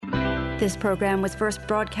This program was first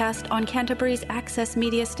broadcast on Canterbury's access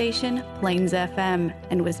media station, Plains FM,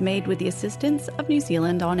 and was made with the assistance of New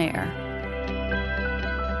Zealand On Air.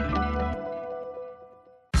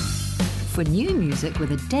 For new music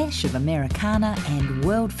with a dash of Americana and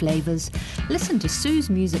world flavours, listen to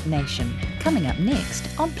Sioux's Music Nation, coming up next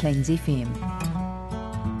on Plains FM.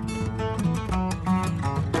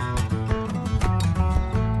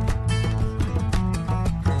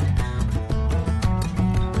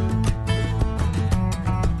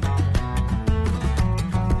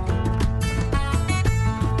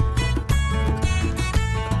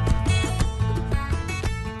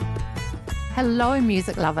 Hello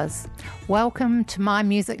music lovers, welcome to my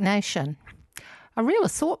Music Nation. A real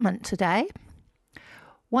assortment today.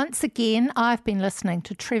 Once again, I've been listening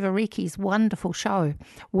to Trevor Recky's wonderful show,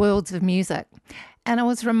 Worlds of Music, and I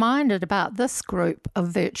was reminded about this group of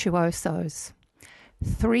virtuosos,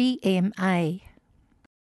 3MA.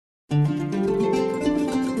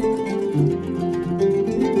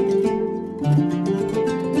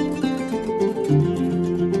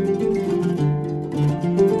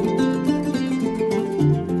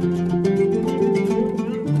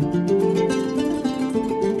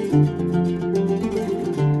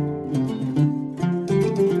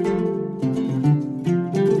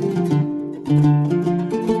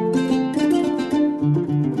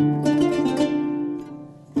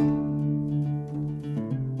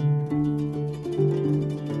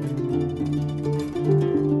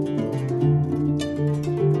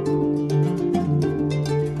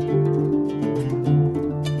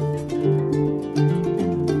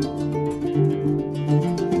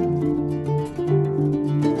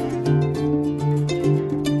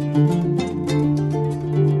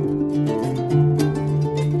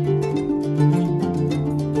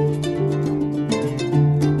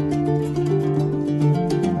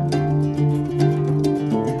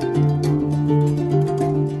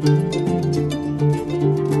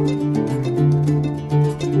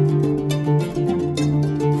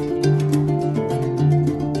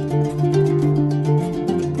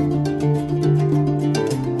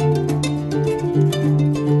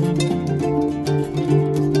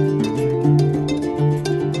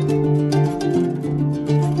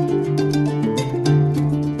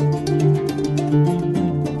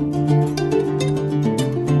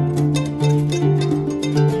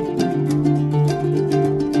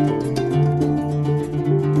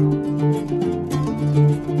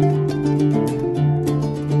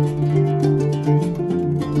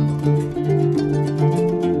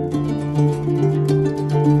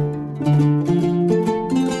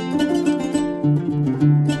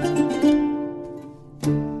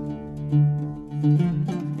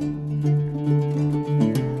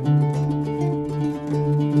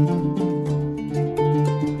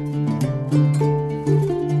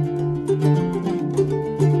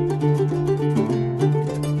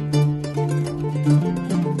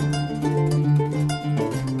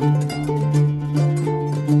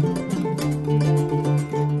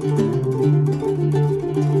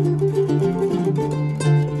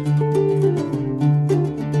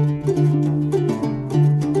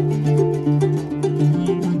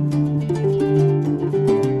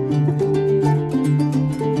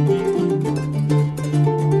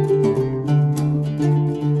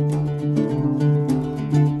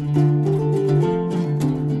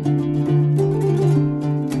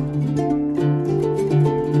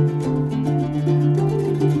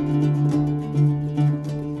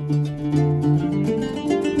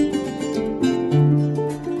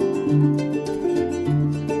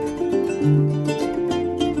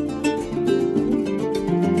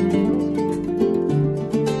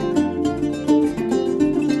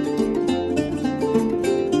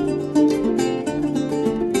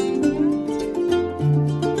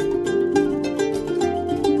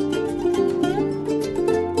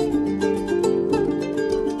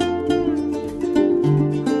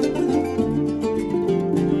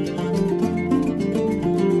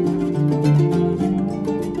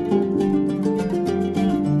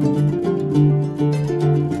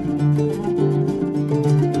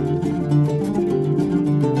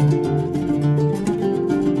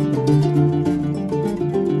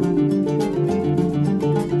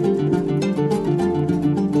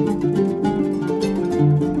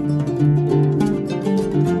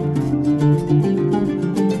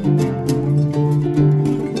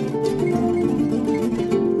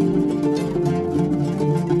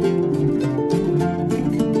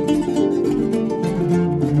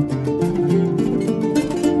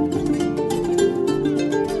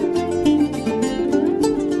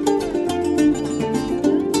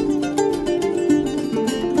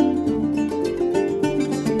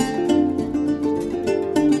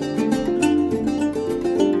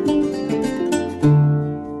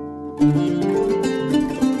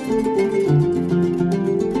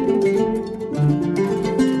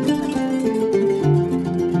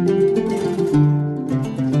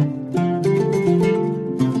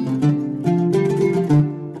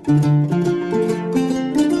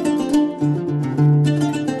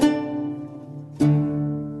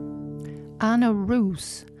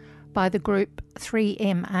 the group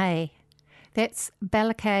 3MA. That's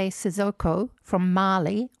Balake Sissoko from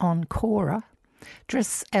Mali on Kora,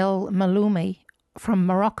 Driss El Maloumi from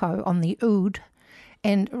Morocco on the Oud,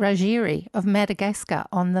 and Rajiri of Madagascar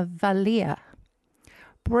on the Valia.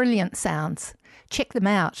 Brilliant sounds. Check them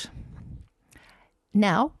out.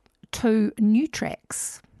 Now, 2 new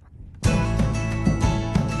tracks.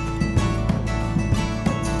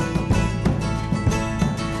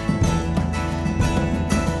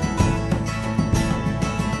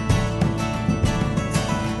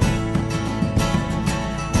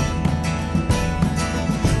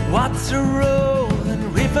 What's a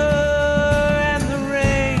rolling river and the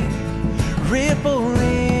rain rippling,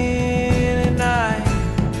 and I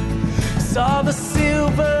saw the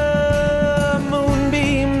silver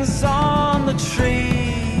moonbeams on the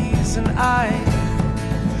trees, and I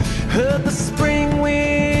heard the spring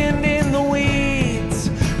wind in the weeds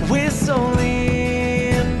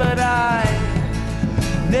whistling, but I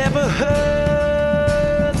never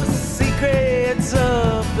heard the secrets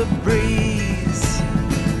of the breeze.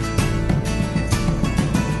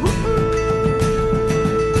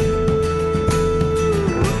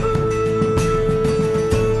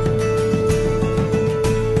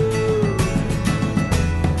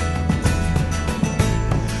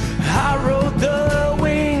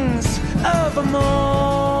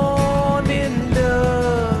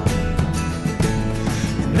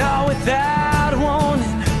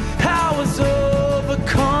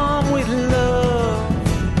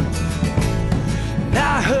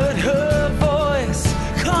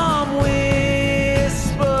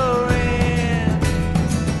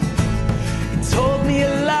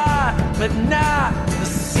 But not the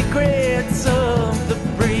secrets of the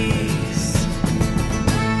breeze.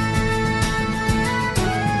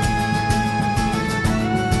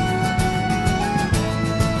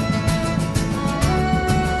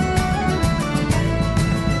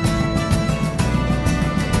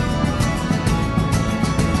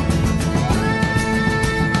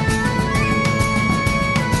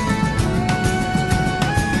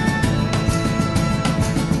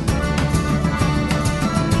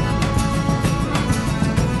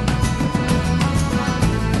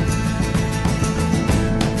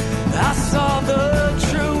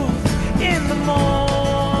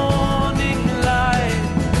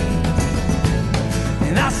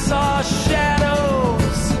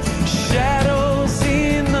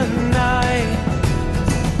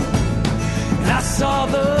 Saw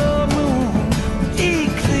the moon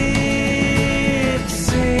eclipsing,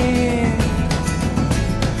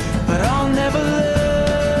 but I'll never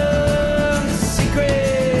learn the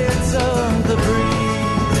secrets of the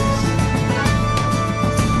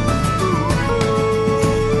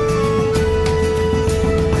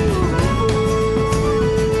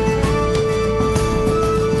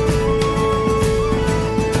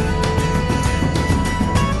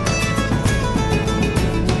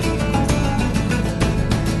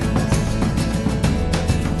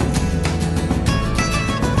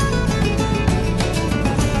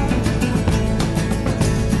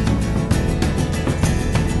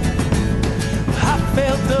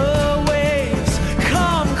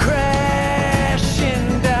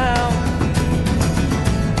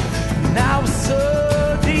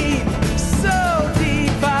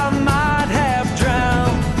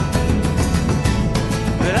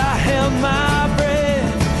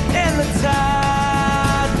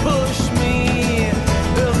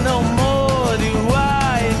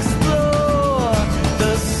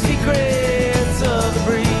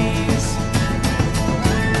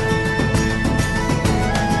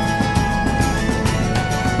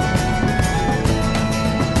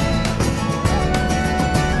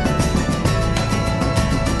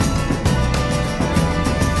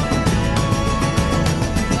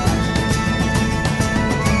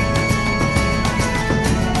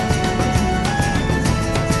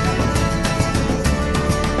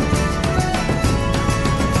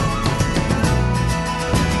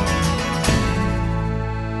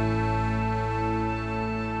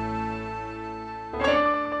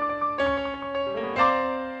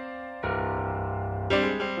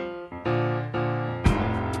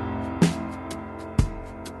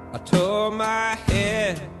tore my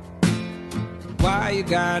head. Why you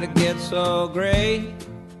gotta get so gray?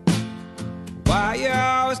 Why you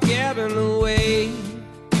always getting away?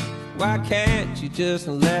 Why can't you just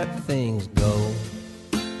let things go?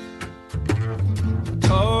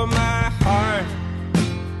 Tore my heart.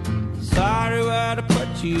 Sorry what I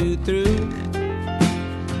put you through.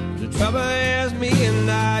 The trouble is me and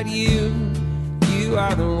not you. You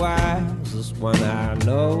are the wisest one I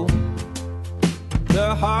know.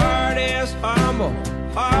 The heart is humble,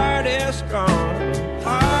 heart is strong.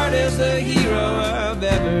 Heart is the hero of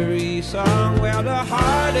every song. Well, the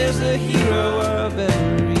heart is the hero of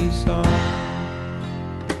every song.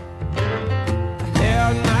 I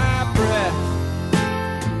held my breath,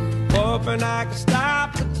 hoping I could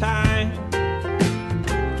stop the time,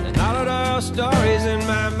 and all of those stories in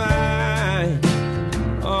my mind,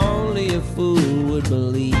 only a fool would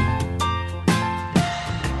believe.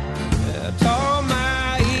 I told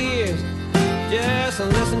my ears, just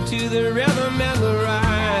listen to the rhythm and the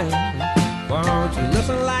rhyme. Won't you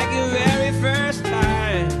listen like your very first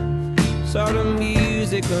time, so the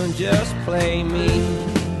music can just play me.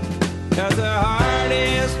 'Cause the heart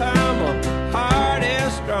is humble, heart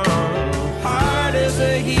is strong. Heart is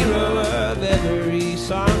the hero of every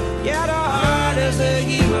song. Yeah, the heart is the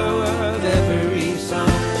hero of every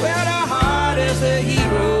song. Well, the heart is the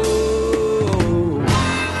hero.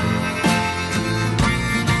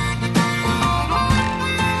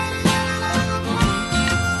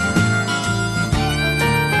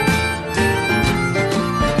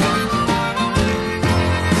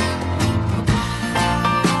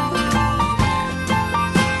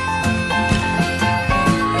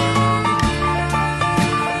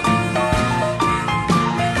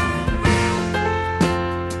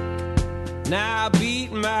 Now I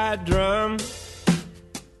beat my drum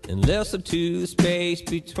and listen to the space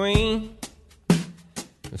between,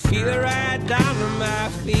 and feel it right down to my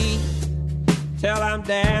feet till I'm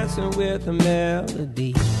dancing with the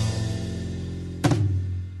melody.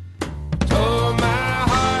 Told my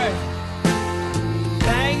heart,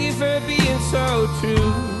 thank you for being so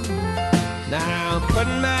true. Now I'm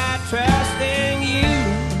putting my trust in you,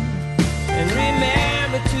 and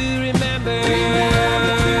remember to remember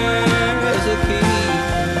is a key.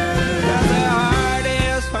 'Cause the heart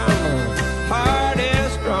is humble, heart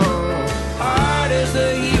is strong. Heart is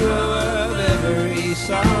the hero of every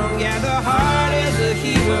song. Yeah, the heart is the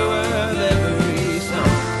hero of every song.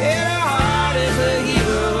 Yeah, the heart is the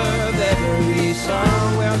hero of every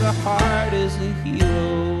song. Well, the heart is the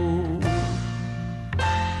hero.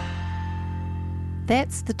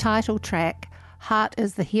 That's the title track, Heart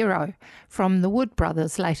is the Hero, from the Wood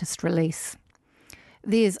Brothers' latest release.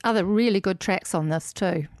 There's other really good tracks on this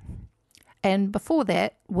too. And before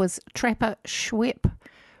that was trapper SCHOEPP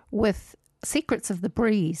with Secrets of the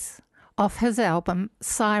Breeze off his album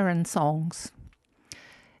Siren Songs.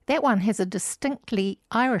 That one has a distinctly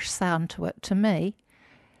Irish sound to it to me.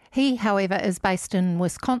 He, however, is based in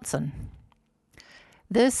Wisconsin.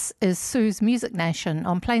 This is Sioux's Music Nation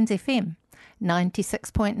on Plains FM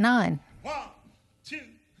 96.9. 1, 2,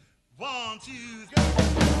 1, 2, 3.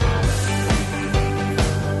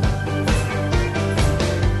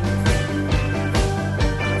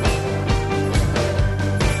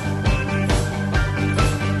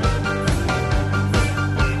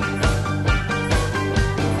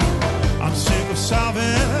 I'm sick of solving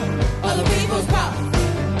Other people's problems.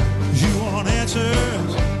 You want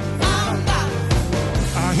answers. I'm not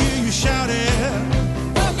I hear you shouting,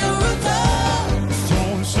 from your rooftop,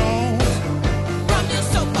 throwing stones. from your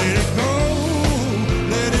sofa. Let it go,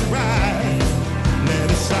 let it ride.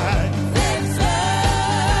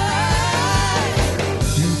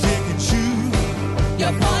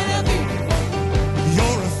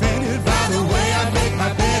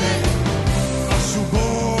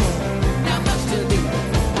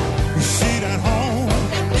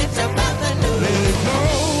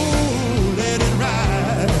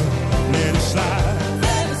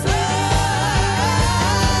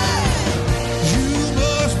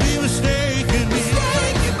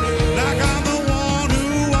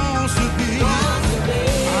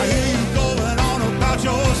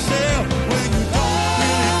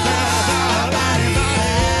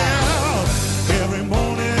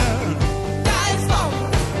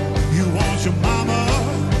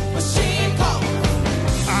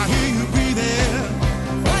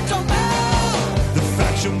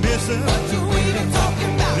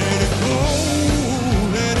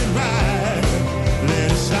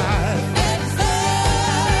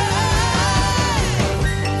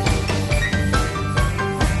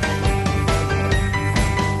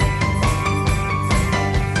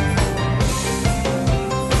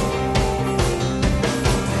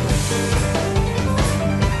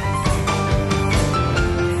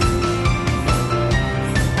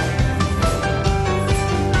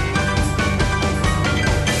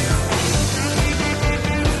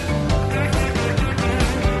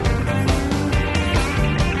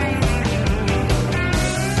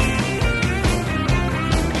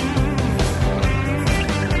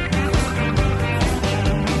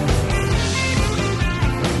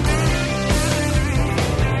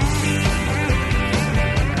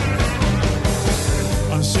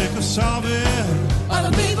 You're sick of solving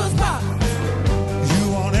other people's problems.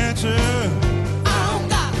 You want answer. I don't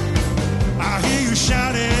got it. I hear you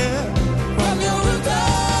shouting From your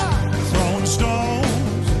rooftop, throwing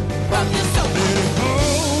stones. from your sofa. Let it go,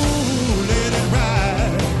 let it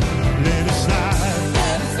ride, let it slide.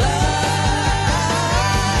 Let it slide.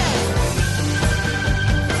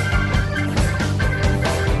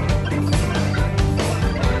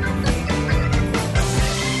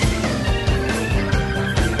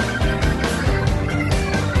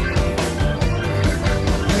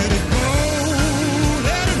 Let it go,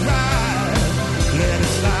 let it ride, let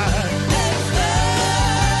it slide. Let it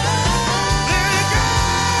slide. Let it go,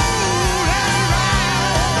 let it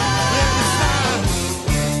ride, let it slide.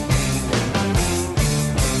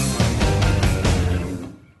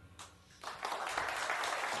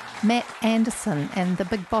 Matt Anderson and the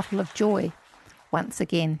Big Bottle of Joy once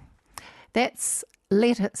again. That's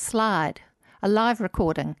Let It Slide, a live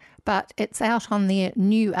recording, but it's out on their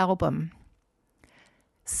new album.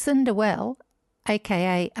 CINDER,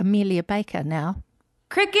 aka Amelia Baker now.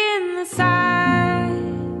 Crick in the side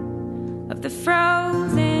of the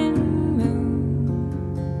frozen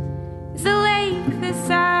moon is a lake the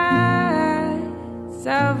size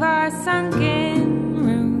of our sunken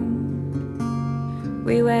room.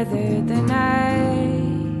 We weathered the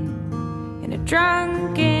night in a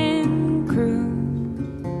drunken crew.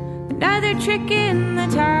 Another trick in the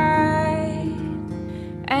tide,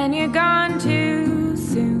 and you're gone too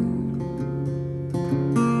soon.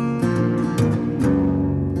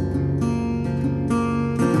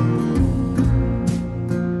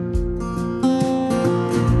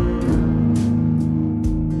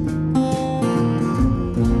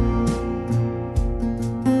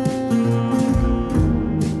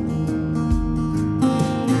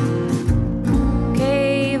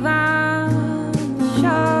 Cave on the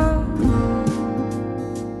shore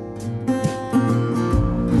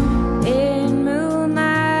in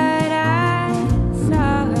moonlight, I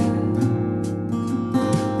saw her.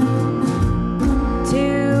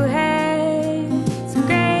 Two heads of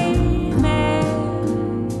gray mare,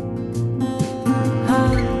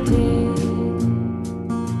 haunted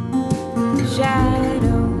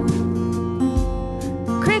shadow.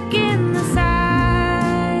 Crick in the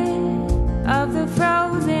side of the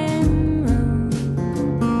frozen room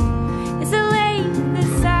is a lake the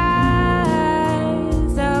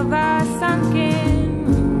size of our sunken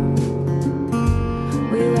room.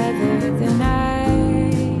 We weathered the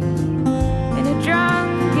night in a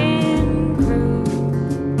drunken crew.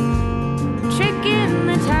 Trick in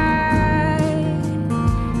the tide,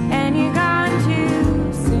 and you're gone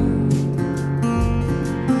too soon.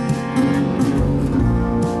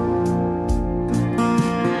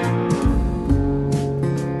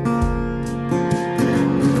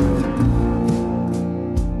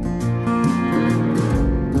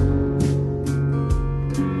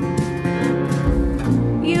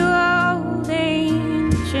 You old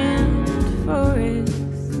ancient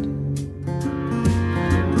forest.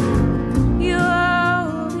 You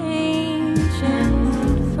old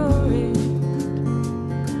ancient forest.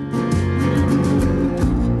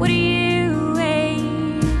 What are you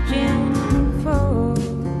aging for?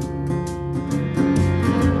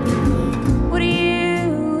 What are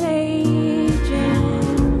you aging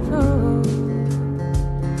for?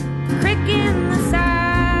 Crick in the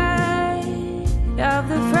side of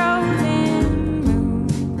the frozen moon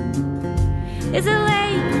is a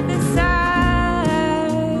lake the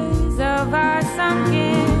size of our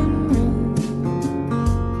sunken room.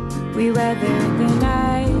 We weathered the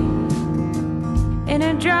night in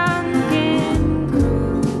a drunken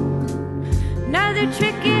crew. Another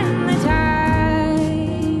trick in the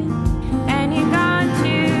tide, and you're gone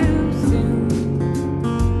too soon.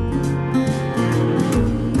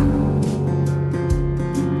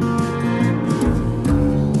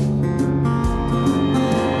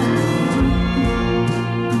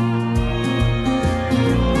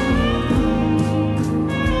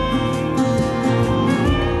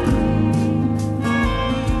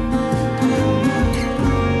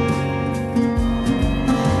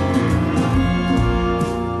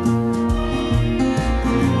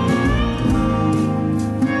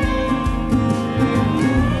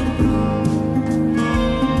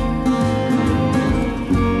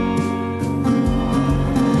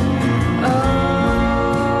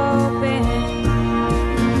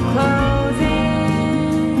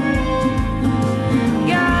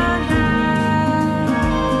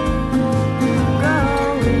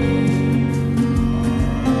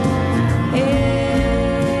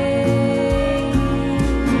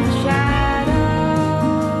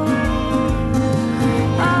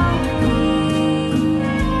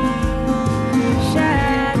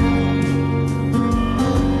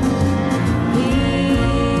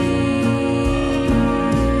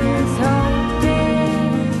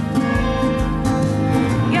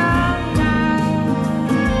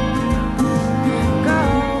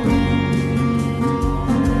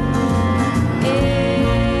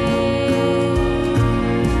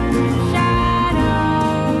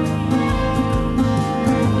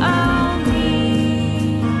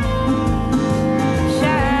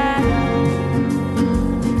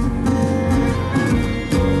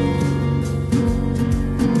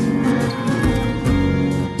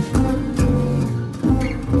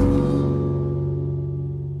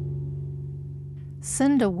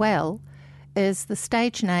 Wonder Well is the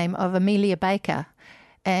stage name of Amelia Baker,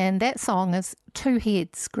 and that song is Two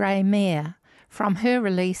Heads, Grey Mare, from her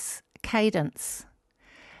release Cadence.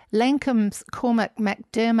 Lankam's Cormac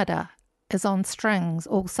McDermott is on strings,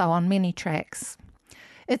 also on many tracks.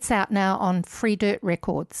 It's out now on Free Dirt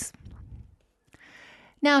Records.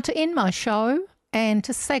 Now to end my show and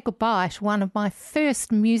to say goodbye to one of my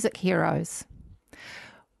first music heroes.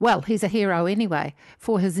 Well, he's a hero anyway,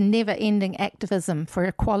 for his never-ending activism for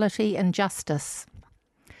equality and justice.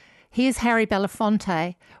 Here's Harry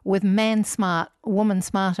Belafonte with Man Smart, Woman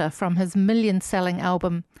Smarter from his million-selling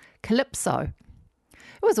album Calypso.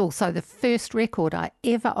 It was also the first record I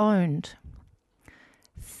ever owned.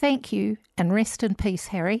 Thank you and rest in peace,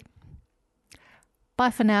 Harry. Bye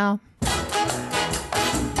for now.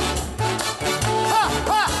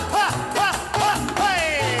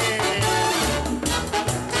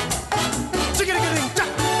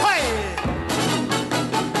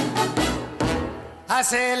 I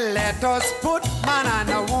say let us put man and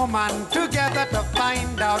a woman together to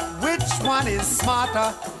find out which one is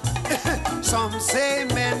smarter. Some say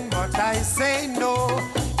men, but I say no.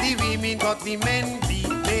 The women got the men beat,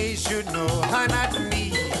 they should know, and not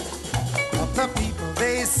me. But the people,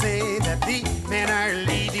 they say that the men are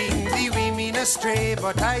leading the women astray,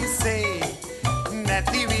 but I say that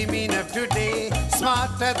the women of today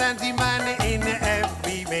smarter than the man in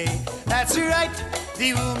every way. That's right,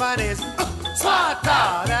 the woman is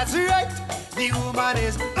smarter. That's right, the woman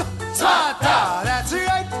is smarter. That's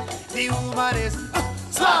right, the woman is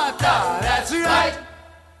smarter. That's right.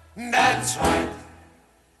 That's right.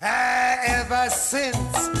 Ever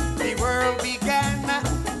since the world began,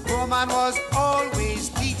 woman was always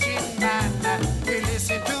teaching man. You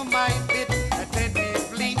listen to my bit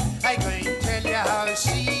attentively. I'm going to tell you how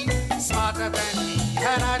she's smarter than me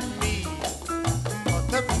and not me. But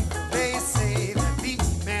the people, they say that the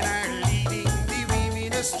men are leading the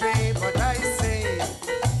women astray. But I say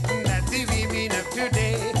that the women of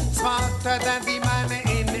today smarter than the man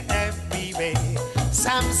in every way.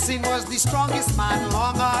 Samson was the strongest man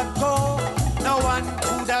long ago. No one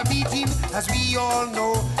could have beat him, as we all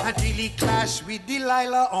know, until he clashed with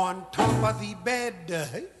Delilah on top of the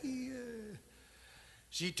bed.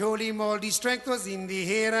 She told him all the strength was in the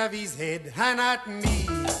hair of his head, and not me.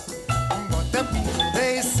 But the people,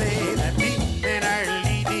 they say that the men are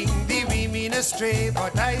leading the women astray.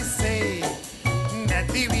 But I say that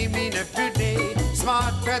the women of today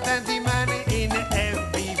smarter than the man in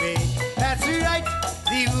every way. That's right,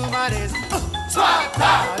 the woman is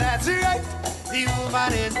smarter. That's right, the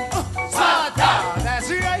woman is smarter. That's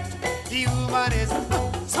right, the woman is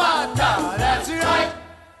smarter. That's right.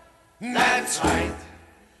 That's right.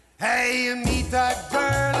 Hey, you meet a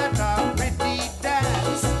girl at a pretty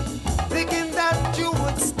dance, thinking that you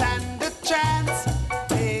would stand a chance.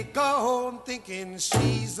 Take her home thinking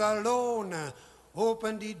she's alone.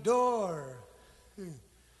 Open the door.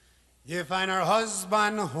 You find her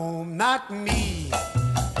husband home, not me.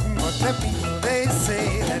 But the people, they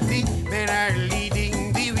say that the men are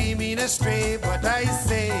leading the women astray. But I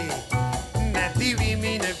say that the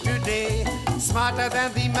women of today smarter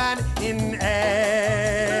than the man in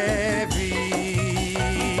every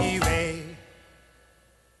way.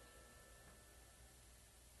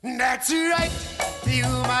 That's right, the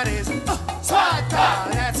woman is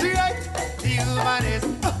smarter. That's right, the woman is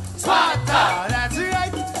smarter. That's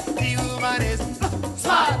right, the woman is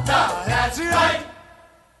smarter. That's right.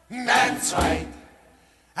 That's right.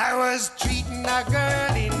 I was treating a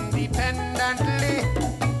girl independently.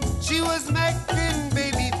 She was making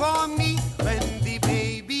baby for me. When the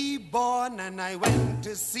baby born and I went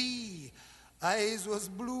to see, eyes was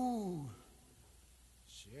blue.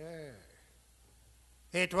 Sure.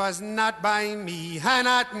 It was not by me, and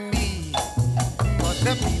not me. But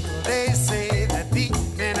the people, they say that the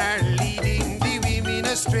men are leading the women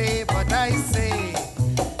astray. But I say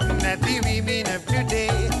that the women of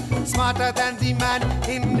today smarter than the man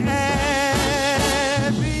in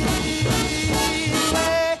every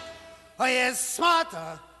way. Oh yes,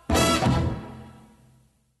 smarter